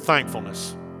with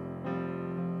thankfulness.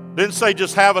 Didn't say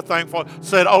just have a thankful,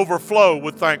 said overflow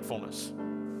with thankfulness.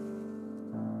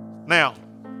 Now,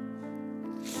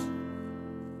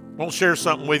 I want to share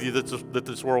something with you that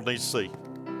this world needs to see.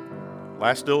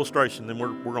 Last illustration, then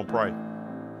we're going to pray.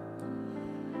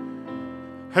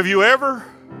 Have you ever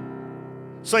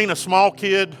seen a small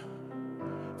kid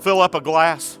fill up a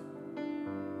glass?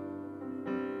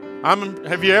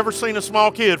 Have you ever seen a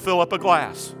small kid fill up a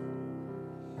glass?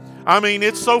 I mean,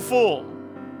 it's so full.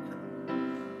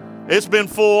 It's been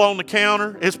full on the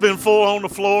counter. It's been full on the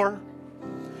floor.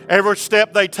 Every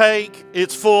step they take,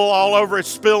 it's full all over. It's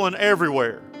spilling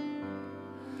everywhere.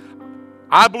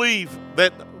 I believe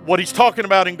that what he's talking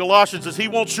about in Galatians is he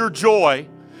wants your joy,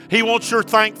 he wants your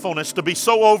thankfulness to be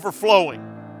so overflowing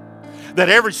that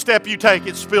every step you take,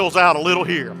 it spills out a little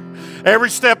here. Every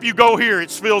step you go here,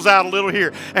 it spills out a little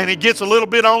here. And it gets a little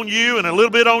bit on you and a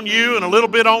little bit on you and a little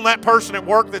bit on that person at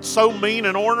work that's so mean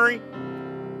and ornery.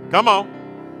 Come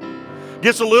on.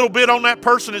 Gets a little bit on that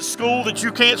person at school that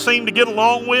you can't seem to get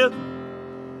along with.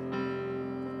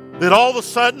 That all of a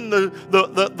sudden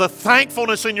the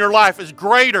thankfulness in your life is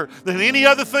greater than any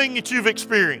other thing that you've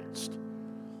experienced.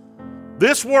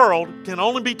 This world can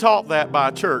only be taught that by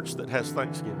a church that has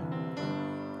Thanksgiving.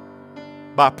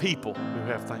 By people who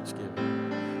have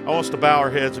Thanksgiving. I want us to bow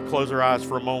our heads and close our eyes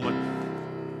for a moment.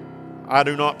 I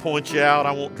do not point you out.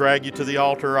 I won't drag you to the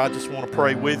altar. I just want to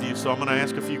pray with you. So I'm going to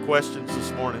ask a few questions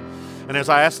this morning. And as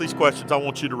I ask these questions, I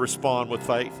want you to respond with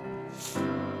faith.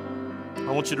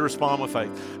 I want you to respond with faith.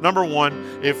 Number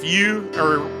one, if you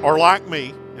are like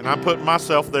me, and I'm putting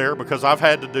myself there because I've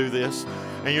had to do this,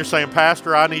 and you're saying,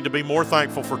 Pastor, I need to be more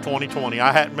thankful for 2020.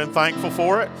 I hadn't been thankful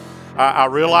for it. I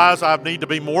realize I need to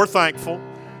be more thankful.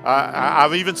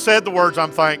 I've even said the words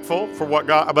I'm thankful for what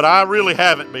God, but I really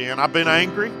haven't been. I've been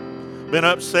angry, been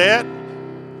upset.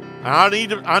 I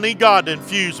need God to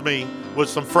infuse me with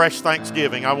some fresh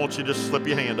thanksgiving. I want you to just slip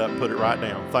your hand up and put it right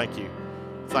down. Thank you.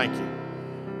 Thank you.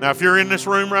 Now, if you're in this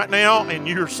room right now and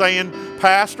you're saying,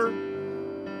 Pastor,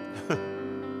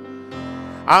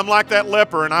 I'm like that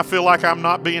leper and I feel like I'm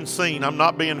not being seen. I'm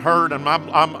not being heard. And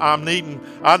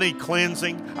I need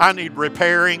cleansing. I need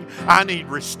repairing. I need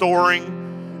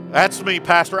restoring. That's me,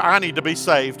 Pastor. I need to be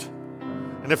saved.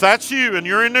 And if that's you and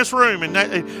you're in this room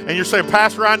and you're saying,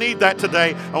 Pastor, I need that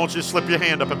today, I want you to slip your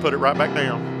hand up and put it right back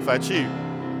down. If that's you.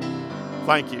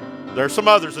 Thank you. There's some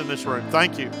others in this room.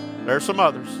 Thank you. There's some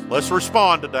others. Let's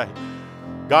respond today.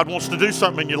 God wants to do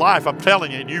something in your life. I'm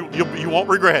telling you, you won't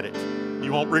regret it.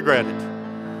 You won't regret it.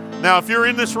 Now, if you're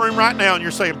in this room right now and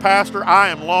you're saying, Pastor, I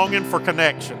am longing for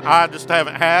connection. I just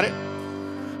haven't had it.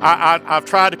 I've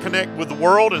tried to connect with the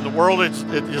world, and the world it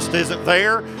just isn't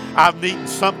there. I've needed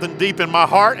something deep in my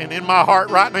heart, and in my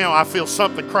heart right now I feel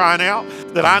something crying out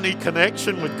that I need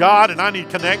connection with God, and I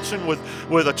need connection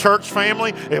with a church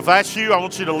family. If that's you, I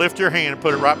want you to lift your hand and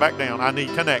put it right back down. I need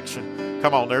connection.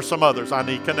 Come on, there's some others. I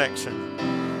need connection.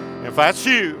 If that's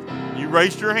you, you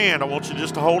raised your hand, I want you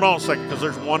just to hold on a second because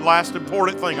there's one last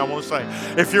important thing I want to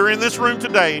say. If you're in this room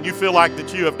today and you feel like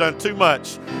that you have done too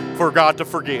much for God to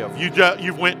forgive,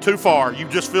 you went too far, you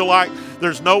just feel like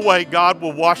there's no way God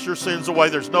will wash your sins away,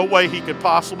 there's no way He could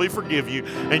possibly forgive you,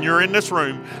 and you're in this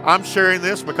room, I'm sharing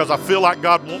this because I feel like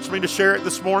God wants me to share it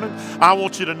this morning. I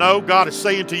want you to know God is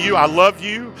saying to you, I love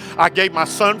you, I gave my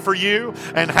son for you,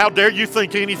 and how dare you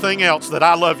think anything else that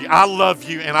I love you. I love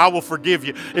you and I will forgive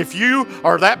you. If you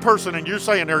are that person and you're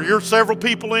saying, there are several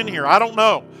people in here, I don't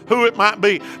know who it might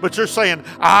be, but you're saying,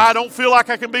 I don't feel like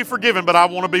I can be forgiven, but I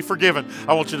want to be forgiven.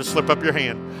 I want you to slip up your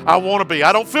hand. I want to be.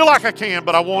 I don't feel like I can,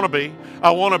 but I want to be.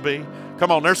 I want to be.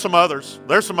 Come on, there's some others.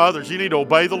 There's some others. You need to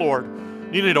obey the Lord.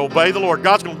 You need to obey the Lord.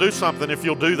 God's going to do something if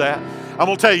you'll do that. I'm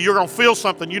going to tell you, you're going to feel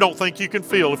something you don't think you can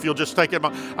feel if you'll just take it.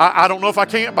 I don't know if I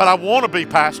can, but I want to be,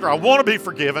 Pastor. I want to be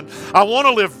forgiven. I want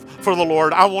to live for the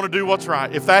Lord. I want to do what's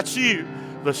right. If that's you,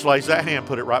 just raise that hand,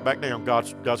 put it right back down.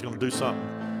 God's going to do something.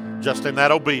 Just in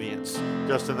that obedience.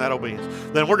 Just in that obedience.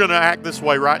 Then we're going to act this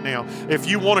way right now. If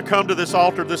you want to come to this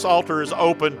altar is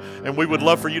open, and we would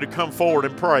love for you to come forward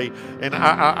and pray. And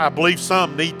I believe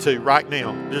some need to right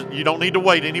now. You don't need to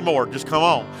wait anymore. Just come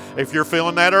on. If you're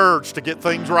feeling that urge to get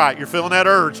things right, you're feeling that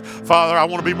urge, Father, I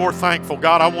want to be more thankful.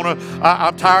 God,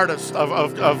 I'm tired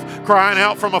of crying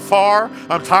out from afar.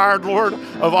 I'm tired, Lord,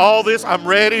 of all this. I'm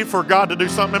ready for God to do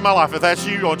something in my life. If that's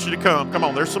you, I want you to come. Come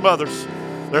on, there's some others.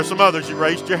 There's some others. You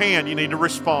raised your hand. You need to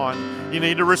respond. You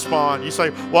need to respond. You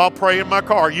say, well, I'll pray in my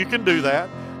car. You can do that.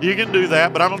 You can do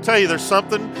that, but I'm going to tell you there's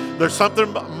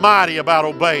something mighty about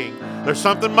obeying. There's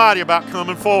something mighty about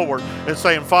coming forward and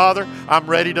saying, Father, I'm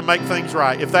ready to make things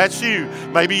right. If that's you,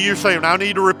 maybe you're saying, I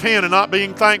need to repent and not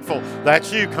being thankful.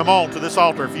 That's you. Come on to this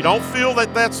altar. If you don't feel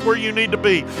that that's where you need to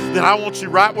be, then I want you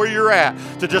right where you're at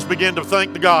to just begin to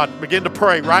thank the God. Begin to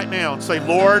pray right now and say,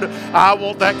 Lord, I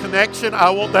want that connection.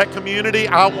 I want that community.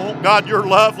 I want, God, your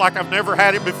love like I've never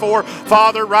had it before.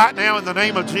 Father, right now in the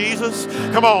name of Jesus,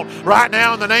 come on, right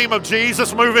now in the name of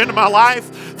Jesus, move into my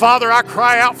life. Father, I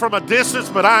cry out from a distance,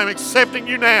 but I am accepting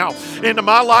you now into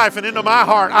my life and into my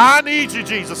heart. I need you,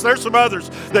 Jesus. There's some others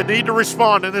that need to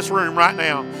respond in this room right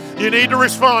now. You need to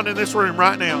respond in this room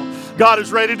right now. God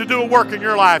is ready to do a work in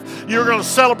your life. You're going to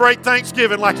celebrate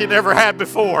Thanksgiving like you never had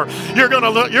before. You're going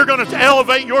to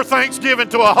elevate your Thanksgiving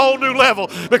to a whole new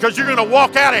level because you're going to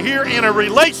walk out of here in a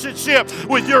relationship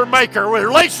with your Maker, a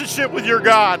relationship with your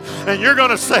God. And you're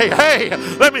going to say, hey,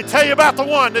 let me tell you about the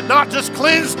one that not just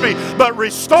cleansed me, but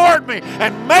restored me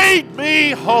and made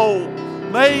me whole.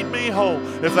 Made me whole.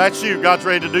 If that's you, God's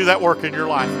ready to do that work in your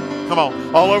life. Come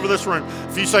on, all over this room.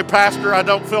 If you say, Pastor, I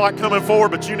don't feel like coming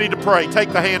forward, but you need to pray,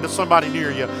 take the hand of somebody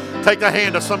near you. Take the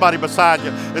hand of somebody beside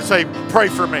you and say, pray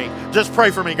for me. Just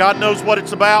pray for me. God knows what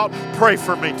it's about. Pray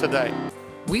for me today.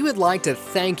 We would like to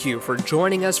thank you for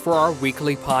joining us for our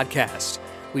weekly podcast.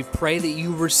 We pray that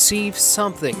you receive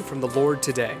something from the Lord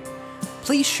today.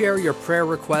 Please share your prayer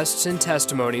requests and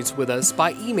testimonies with us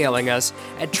by emailing us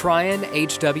at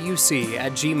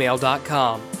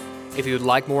trionhwc@gmail.com. If you would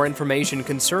like more information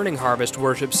concerning Harvest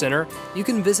Worship Center, you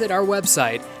can visit our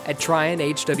website at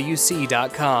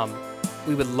trionhwc.com.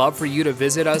 We would love for you to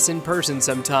visit us in person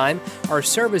sometime. Our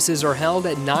services are held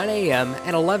at 9 a.m.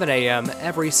 and 11 a.m.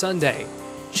 every Sunday.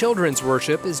 Children's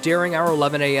worship is during our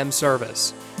 11 a.m.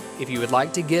 service. If you would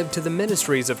like to give to the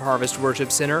ministries of Harvest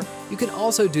Worship Center, you can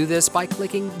also do this by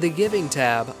clicking the Giving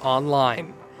tab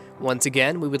online. Once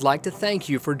again, we would like to thank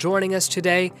you for joining us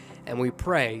today, and we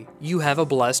pray you have a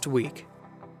blessed week.